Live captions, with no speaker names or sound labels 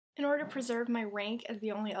In order to preserve my rank as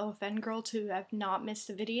the only OFN girl to have not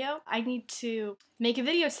missed a video, I need to make a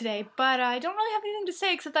video today, but I don't really have anything to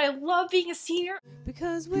say except that I love being a senior.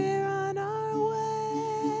 Because we're on our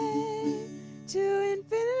way to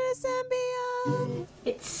infinity and beyond.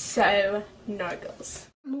 It's so nargles.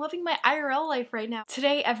 I'm loving my IRL life right now.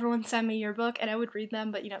 Today, everyone sent me a yearbook, and I would read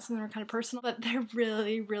them, but you know, some of them are kind of personal, but they're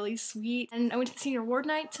really, really sweet. And I went to the senior award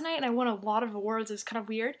night tonight, and I won a lot of awards. It was kind of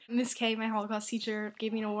weird. Miss K, my Holocaust teacher,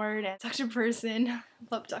 gave me an award, and Dr. Person,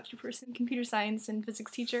 love Dr. Person, computer science and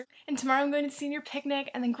physics teacher. And tomorrow I'm going to the senior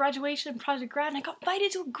picnic, and then graduation and project grad, and I got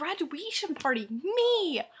invited to a graduation party.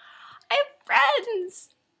 Me! I have friends!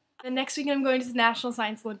 And next week I'm going to the National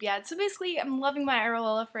Science Olympiad. So basically, I'm loving my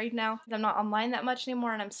IRL right now. I'm not online that much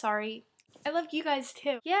anymore, and I'm sorry. I love you guys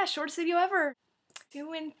too. Yeah, shortest video ever.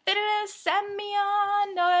 To infinity, send me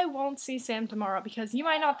on. No, I won't see Sam tomorrow because you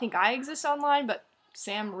might not think I exist online, but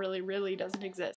Sam really, really doesn't exist.